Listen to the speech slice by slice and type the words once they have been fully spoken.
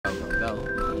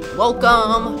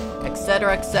welcome,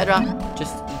 etc., etc.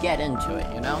 Just get into it,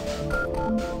 you know?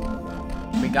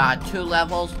 We got 2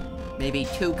 levels, maybe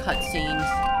 2 cutscenes,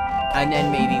 and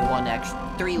then maybe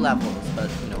 3 levels,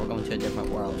 but, you know, we're going to a different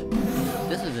world.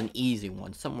 This is an easy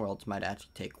one. Some worlds might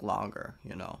actually take longer,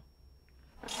 you know?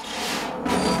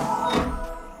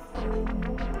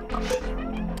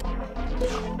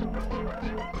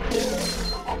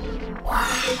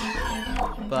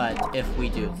 But if we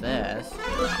do this...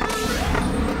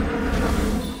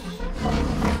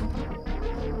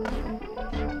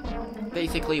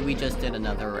 basically, we just did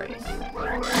another race.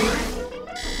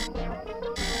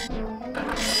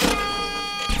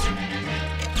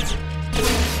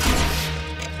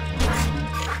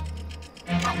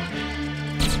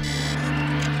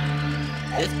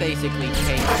 This basically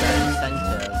takes the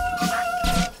incentive.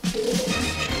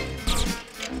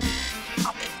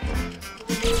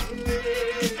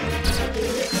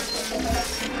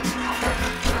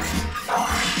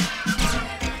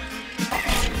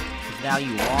 Now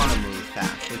you want to move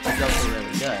fast, which is also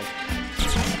really good.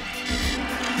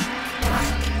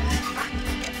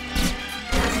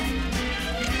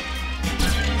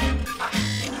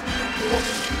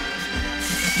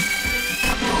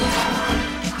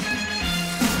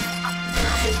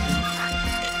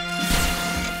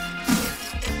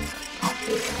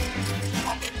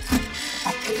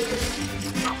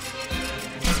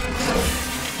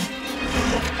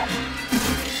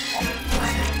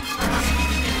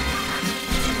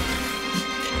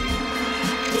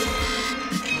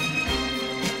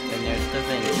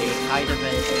 High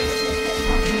dimension.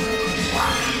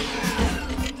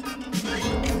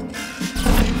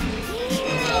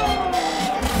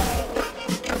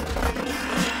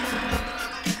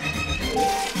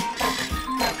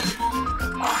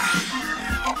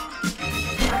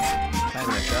 Time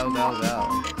to go, go, go.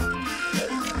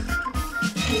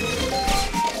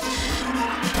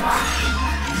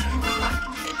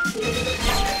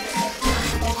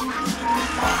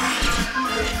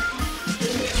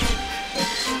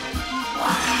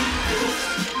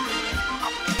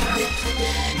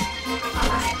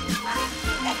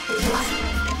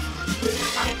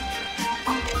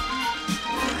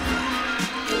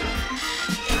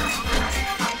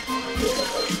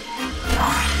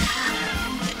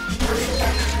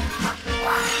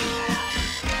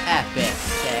 Epic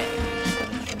day.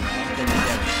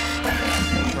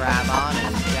 Grab on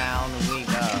and down we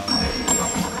go.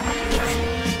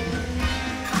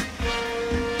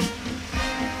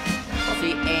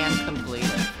 See, and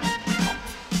completed.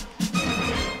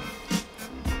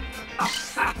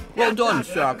 Well done,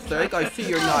 Sharksteak. I see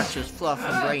you're not just fluff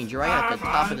and brains. You're right at the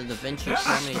top of the Da Vinci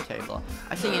Extremity table.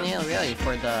 I see you're nearly ready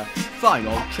for the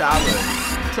final challenge.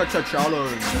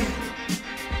 Challenge.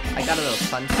 I got a little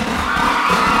fun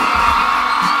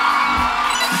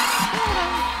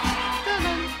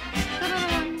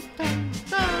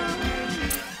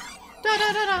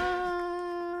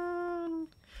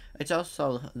It's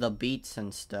also the beats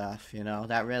and stuff, you know,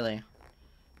 that really...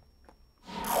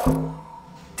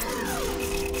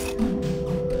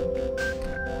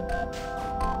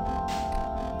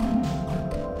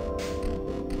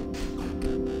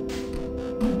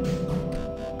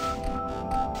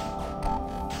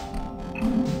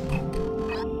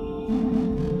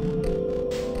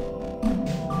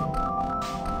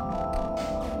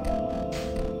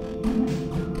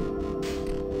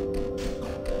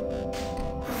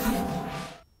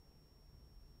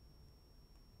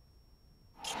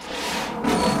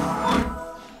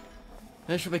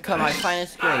 This will become my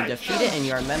finest grade. Defeat it and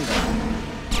you're a member.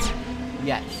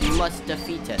 Yes, you must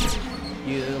defeat it.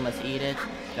 You must eat it.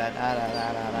 Da da da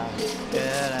da da da.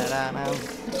 Da da da da.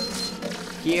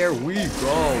 Here we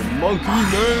go, Monkey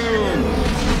Man!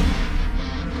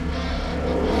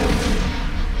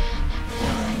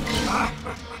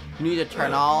 You need to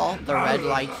turn all the red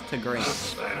lights to green.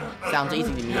 Sounds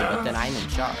easy to me, but then I'm in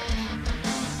charge.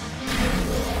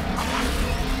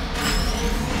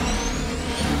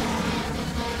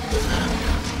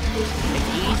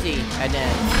 It's easy, and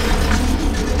then...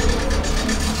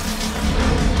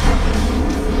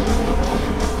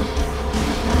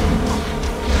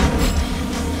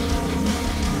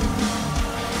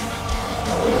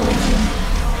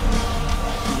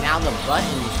 now the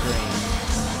button's green.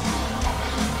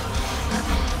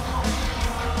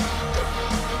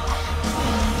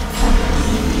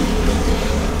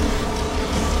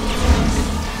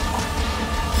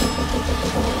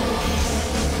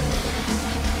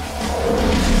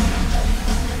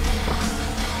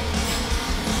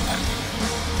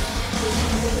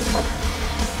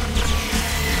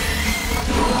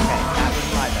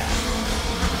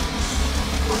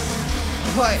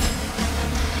 What?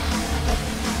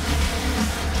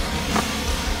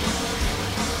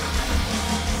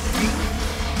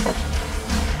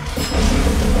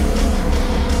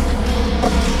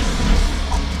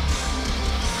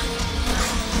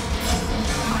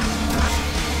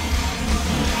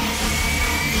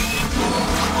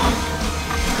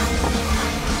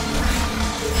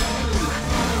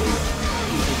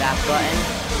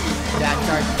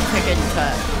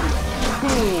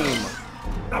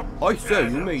 I say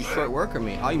you made short work of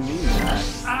me. I mean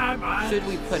that. Should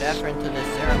we put effort into this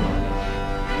ceremony?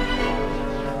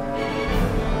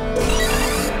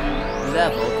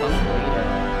 Level completed.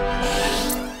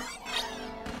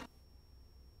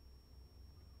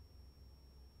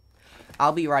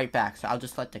 I'll be right back, so I'll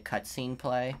just let the cutscene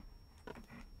play.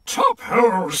 Top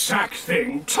hole, sack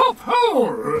thing! Top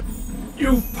hole!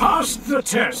 You've passed the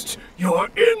test. You're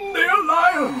in the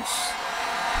Alliance.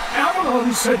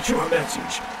 Avalon sent you a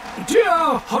message. Dear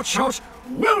Hotshot,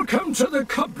 welcome to the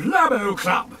Kablamo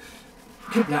Club.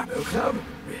 Kablamo Club?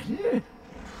 Really?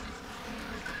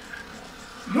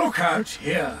 Look out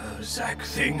here, Zack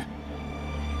thing.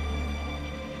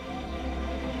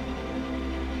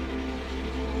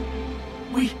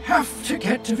 We have to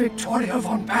get to Victoria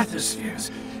von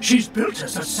Bathyspheres. She's built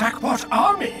us a Sackbot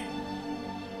army.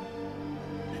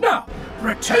 Now,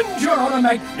 pretend you're on a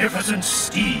magnificent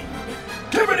steed.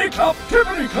 Tippity-clop,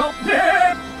 tippity-clop,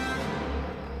 yeah!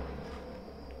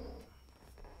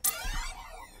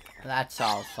 That's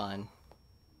all fun.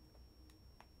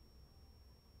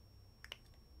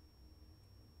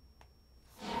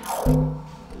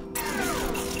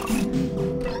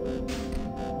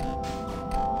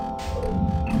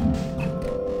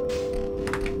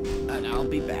 And I'll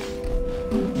be back.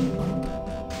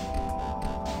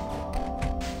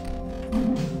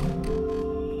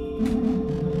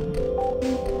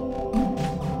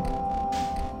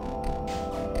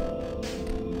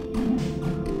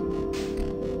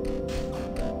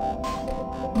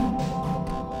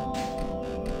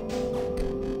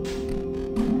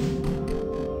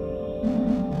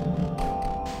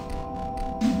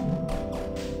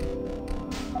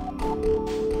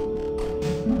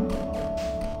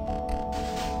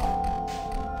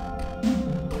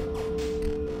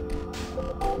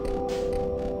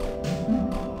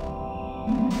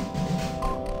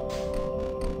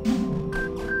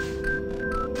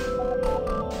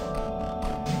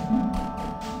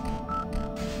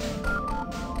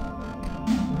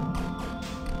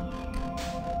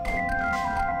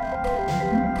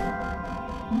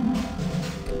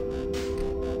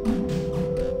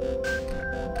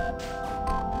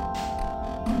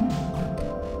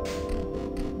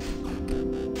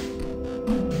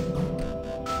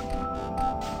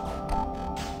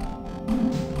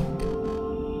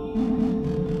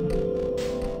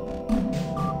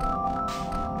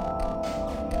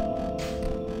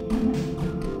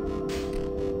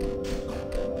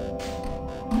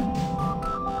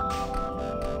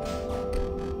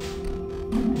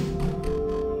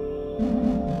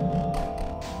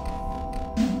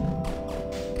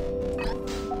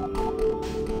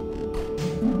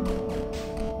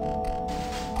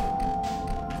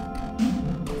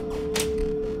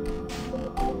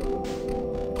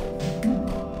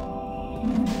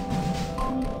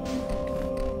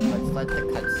 Let the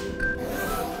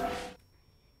cutscene.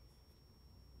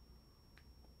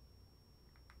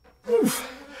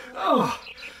 Oof. Oh.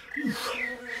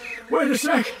 Wait a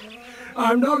sec.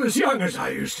 I'm not as young as I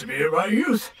used to be in my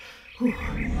youth.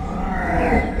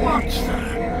 What's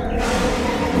that?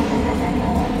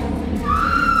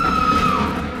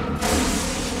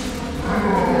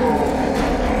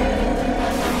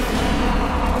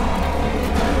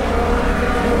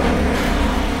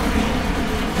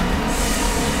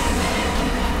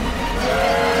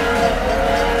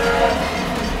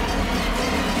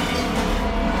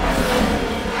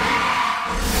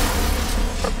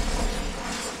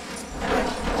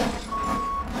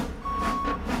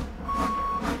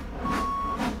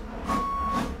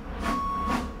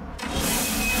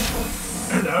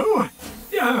 Hello?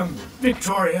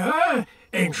 Victoria?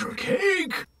 Angel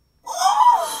Cake?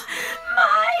 Oh,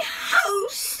 my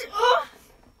house! Oh,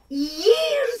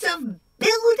 years of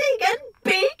building and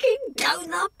baking down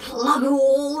the plug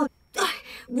hole.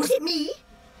 Was it me?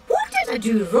 What did I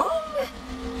do wrong?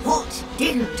 What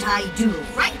didn't I do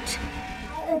right?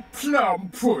 Oh, plum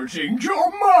pudding,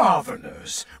 you're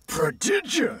marvelous.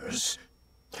 Prodigious.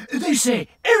 They say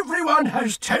everyone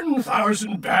has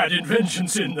 10,000 bad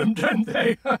inventions in them, don't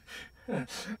they?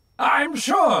 I'm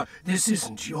sure this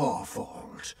isn't your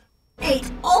fault. It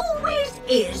always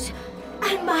is.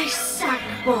 And my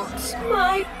sackbots,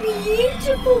 my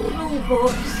beautiful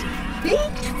robots,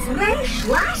 baked fresh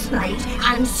last night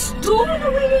and stolen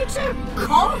away to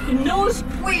cock knows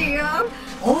where,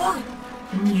 or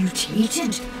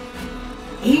mutated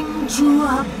into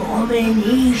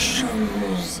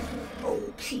abominations. Oh,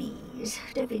 please,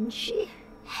 Da Vinci,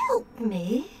 help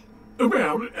me.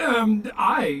 Well,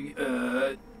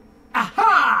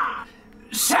 aha!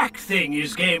 Sack thing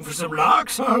is game for some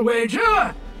larks, I'll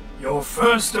wager. Your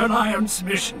first Alliance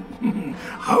mission.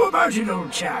 How about it,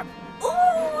 old chap?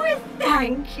 Oh,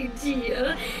 Thank you,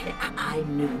 dear.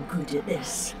 I'm no good at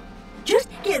this. Just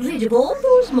get rid of all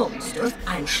those monsters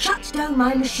and shut down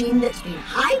my machine that's been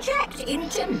hijacked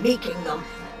into making them.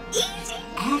 Easy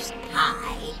as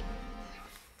pie.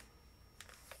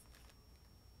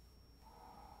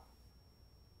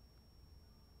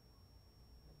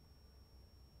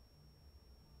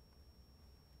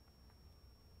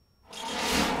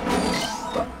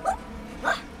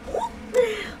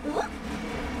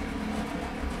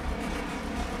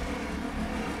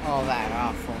 Oh, that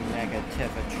awful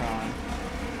Negativatron.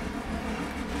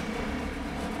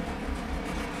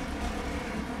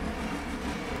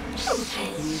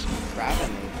 He's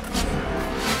grabbing me.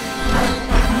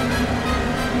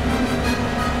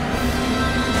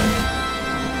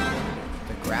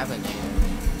 The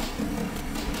Gravinators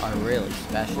are really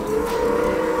special.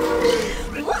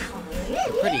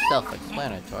 They're pretty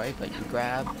self-explanatory, but you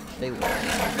grab, they work.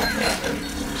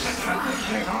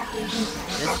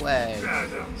 This way.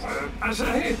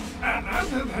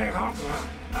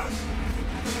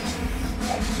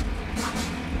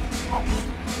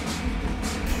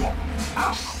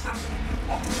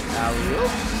 Now you.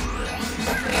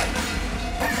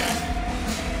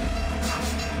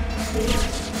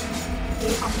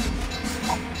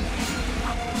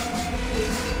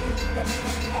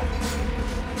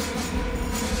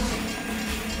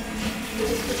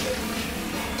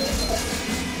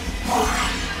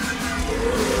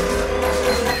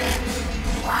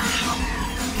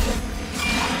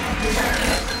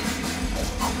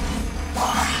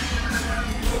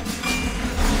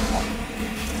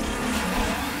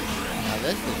 Now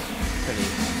this is pretty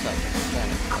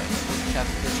self-explanatory. Chuck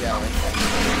the jelly.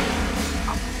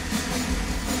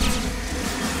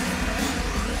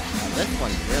 Now this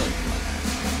one's really fun.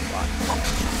 Watch.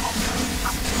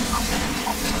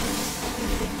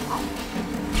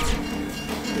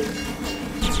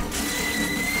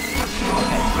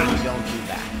 Okay, so you don't do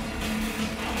that.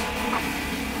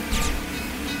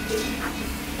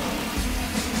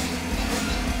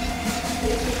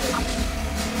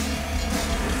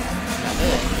 Now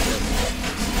this is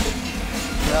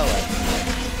throw it.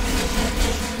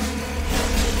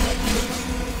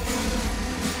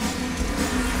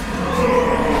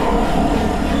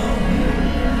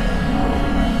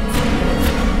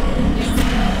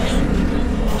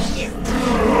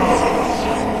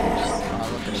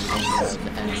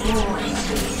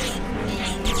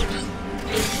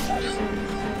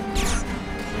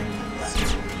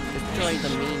 Destroy the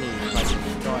meanies by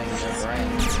destroying their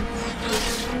brains.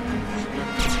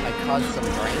 I caused some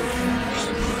brain damage.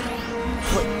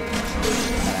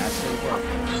 That actually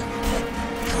worked.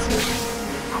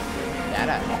 That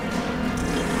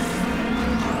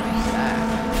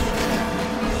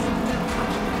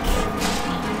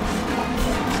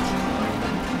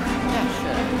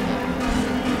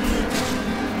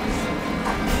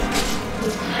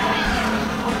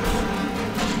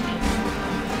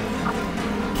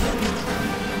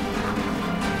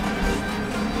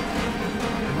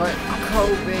But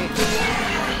Kobe.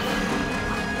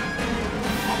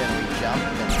 Then we jump,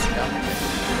 then we jump, then we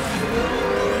jump.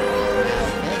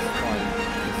 Now this one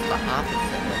is the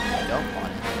opposite when you don't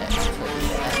want to hit it until the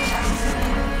end.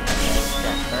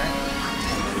 Step first,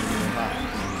 and then you move up.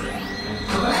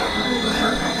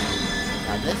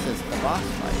 Now this is the boss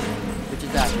fight, which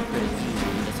is actually pretty easy.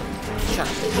 You just have to chuck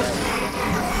the jelly,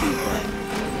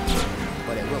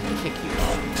 but it will kick you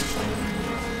off.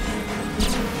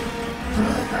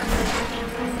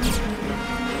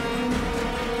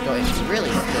 So if you really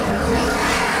still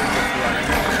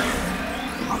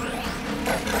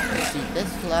see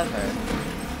this lever,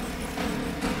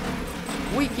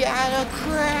 we gotta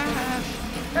crash!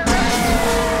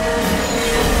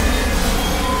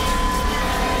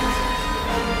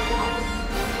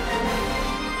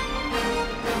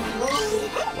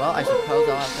 Well, I suppose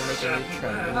I'll have to make a new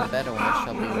train, and the better one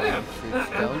shall be ran through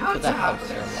stone to the house,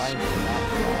 or line do not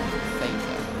belong to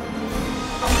Phaeton.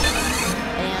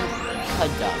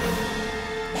 And done.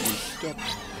 We skip,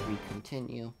 we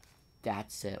continue.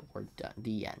 That's it, we're done.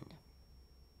 The end.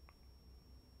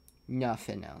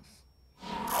 Nothing else.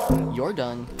 You're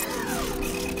done.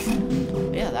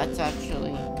 Yeah, that's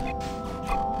actually...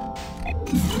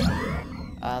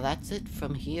 that's it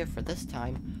from here for this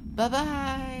time.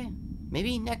 Bye-bye!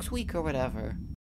 Maybe next week or whatever.